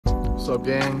up,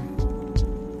 gang?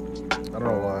 I don't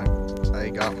know why. I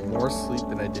got more sleep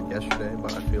than I did yesterday,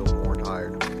 but I feel more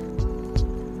tired.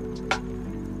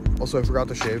 Also, I forgot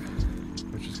to shave,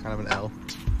 which is kind of an L.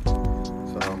 So,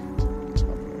 I'm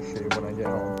gonna shave when I get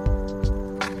home.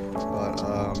 But,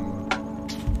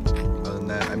 other than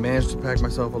that, I managed to pack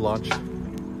myself a lunch.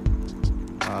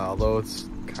 Although it's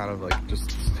kind of like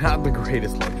just not the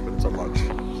greatest lunch, but it's a lunch.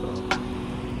 So,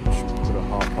 just put a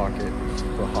hot pocket,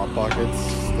 the hot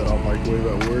pockets that I'll microwave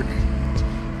at work.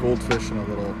 Goldfish and a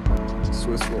little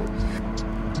Swiss roll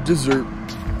dessert.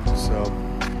 So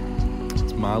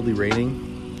it's mildly raining.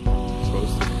 It's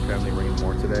supposed to apparently rain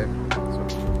more today. So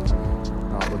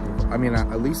not looking for, I mean,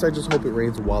 at least I just hope it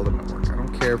rains while I'm at work. I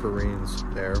don't care if it rains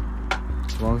there,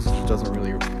 as long as it doesn't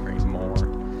really rain more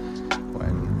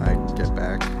when I get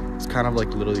back. It's kind of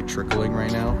like literally trickling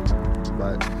right now,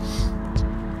 but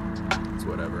it's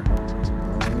whatever.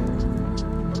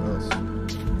 What else?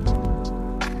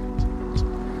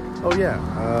 Oh yeah,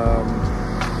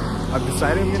 I've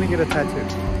decided I'm gonna get a tattoo.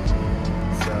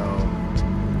 So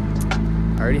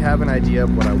I already have an idea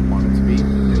of what I want it to be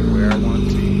and where I want it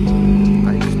to be.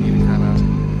 I just need to kind of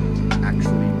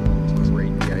actually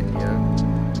create the idea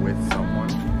with someone.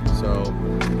 So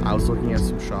I was looking at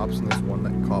some shops and there's one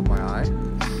that caught my eye.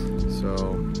 So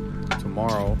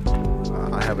tomorrow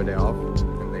I have a day off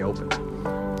and they open. So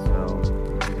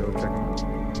I'm gonna go check them out.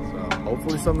 So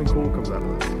hopefully something cool comes out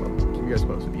of this. You guys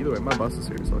posted. Either way, my bus is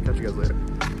here, so I'll catch you guys later.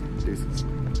 Deuces.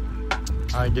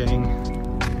 Hi, gang.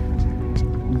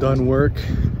 Done work.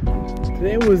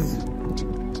 Today was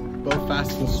both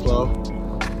fast and slow.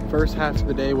 First half of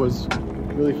the day was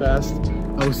really fast.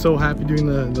 I was so happy doing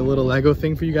the little Lego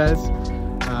thing for you guys.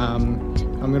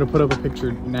 I'm gonna put up a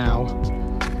picture now.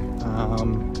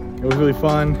 It was really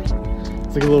fun.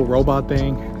 It's like a little robot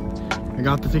thing. I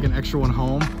got to take an extra one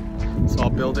home, so I'll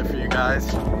build it for you guys.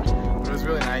 But it was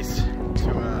really nice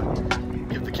to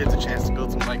give the kids a chance to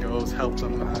build some Legos, help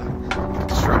them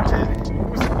construct it. It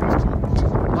was cool.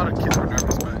 A lot of kids were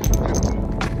nervous, but you know,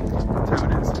 that's how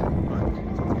it is. But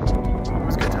it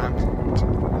was a good time.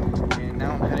 And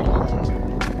now I'm heading home.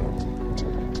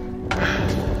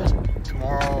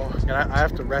 Tomorrow, I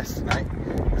have to rest tonight.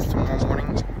 Because tomorrow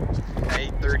morning at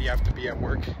 8:30 I have to be at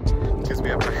work because we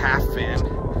have a half van.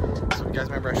 So you guys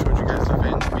remember I showed you guys the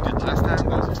van we did last time?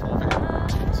 That was a full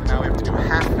van. So now we have to do a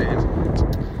half van.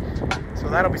 So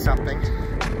that'll be something.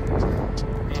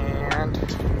 And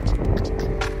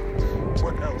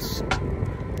what else?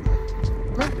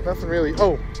 Nothing really.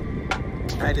 Oh,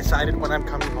 I decided when I'm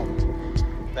coming home.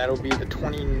 That'll be the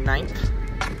 29th,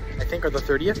 I think, or the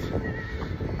 30th.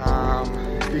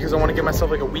 Because I want to give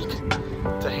myself like a week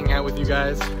to hang out with you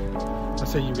guys. I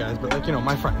say you guys, but like, you know,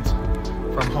 my friends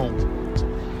from home.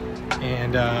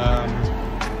 And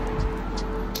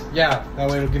yeah, that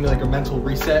way it'll give me like a mental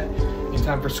reset in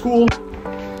time for school.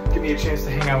 Give me a chance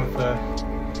to hang out with the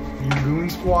new goon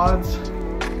squads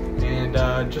and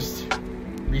just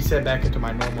reset back into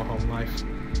my normal home life.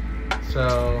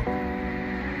 So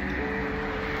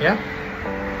yeah,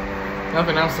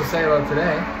 nothing else to say about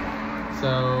today.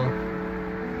 So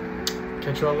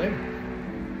catch you all later.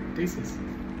 Deuces.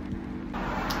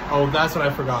 Oh, that's what I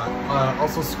forgot.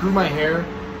 Also, screw my hair,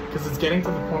 because it's getting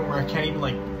to the point where I can't even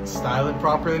like style it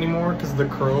properly anymore because the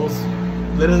curls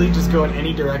literally just go in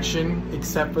any direction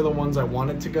except for the ones I want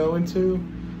it to go into.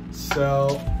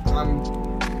 So I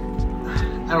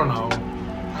don't know.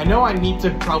 I know I need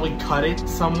to probably cut it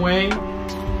some way,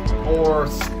 or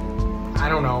I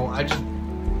don't know. I just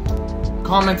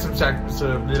comment suggestions,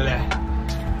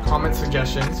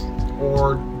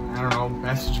 or I don't know,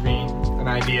 message me an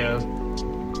idea.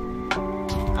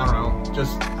 I don't know,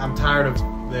 just I'm tired of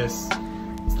this.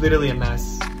 It's literally a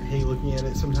mess. I hate looking at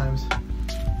it sometimes,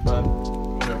 but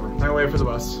whatever. Now wait for the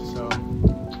bus, so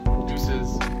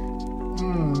deuces.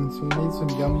 So we made some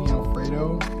yummy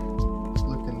Alfredo. It's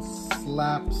looking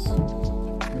slaps.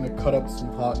 I'm gonna cut up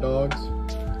some hot dogs,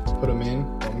 put them in.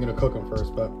 Well, I'm gonna cook them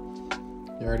first, but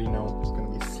you already know it's gonna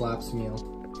be slaps meal.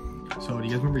 So do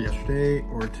you guys remember yesterday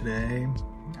or today?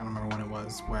 I don't remember when it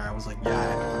was, where I was like, yeah,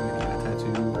 I'm gonna get a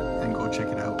tattoo and go check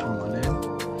it out on Monday.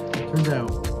 Turns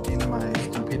out, in my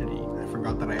stupidity, I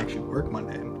forgot that I actually work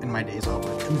Monday, and my days off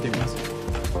are Tuesday, Wednesday.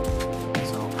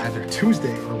 So either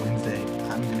Tuesday or Wednesday,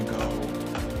 I'm gonna go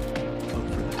look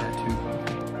for the tattoo,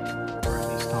 or at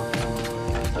least talk to someone about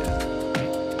the idea.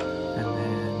 And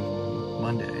then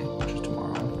Monday, which is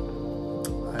tomorrow,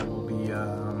 I will be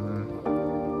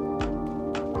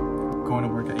going to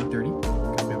work at 8:30.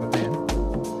 Because we have a van.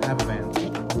 I have a van. And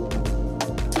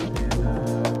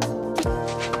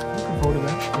looking forward to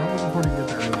that. I'm not looking forward to get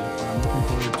there early, but I'm looking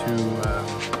forward to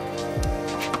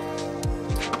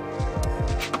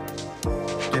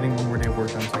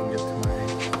work done so I can get to my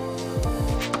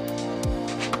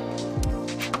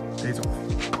days off.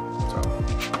 So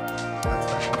that's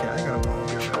that. Okay, I got a ball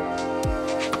here.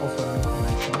 Also, I didn't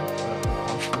mention it, but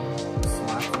Austin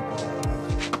slaps the ball.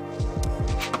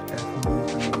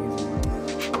 Definitely amazing.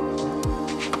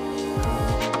 I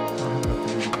don't have enough to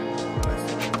do again, but I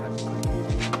still have time to play KD.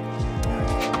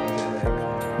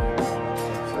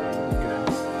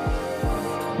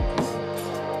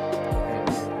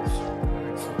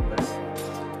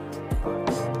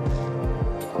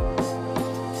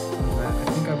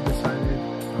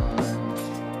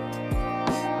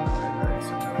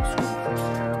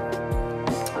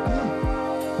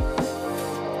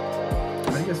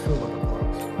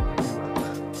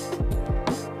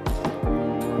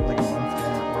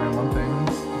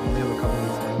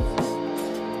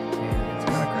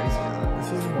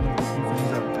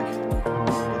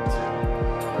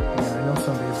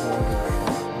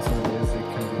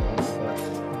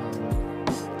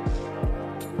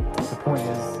 Point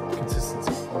is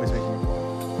consistency, always making a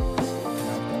goal. And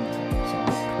I've done that, so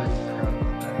I'm pretty proud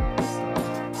about that.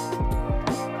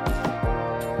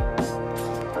 So,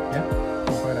 yeah,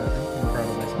 I'm quite happy. I'm proud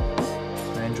of myself.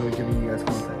 And I enjoy giving you guys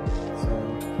content. So,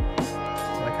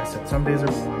 like I said, some days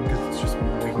are boring because it's just me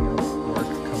waking up, work,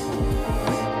 come home,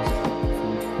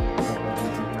 food,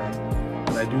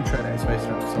 but I do try to spice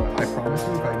it up. So I promise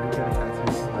you, if I do get a tattoo,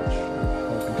 which I'm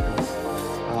hoping to,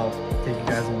 I'll take you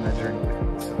guys on that journey with me.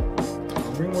 So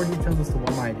bring more details as to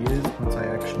what my idea is once I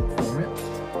actually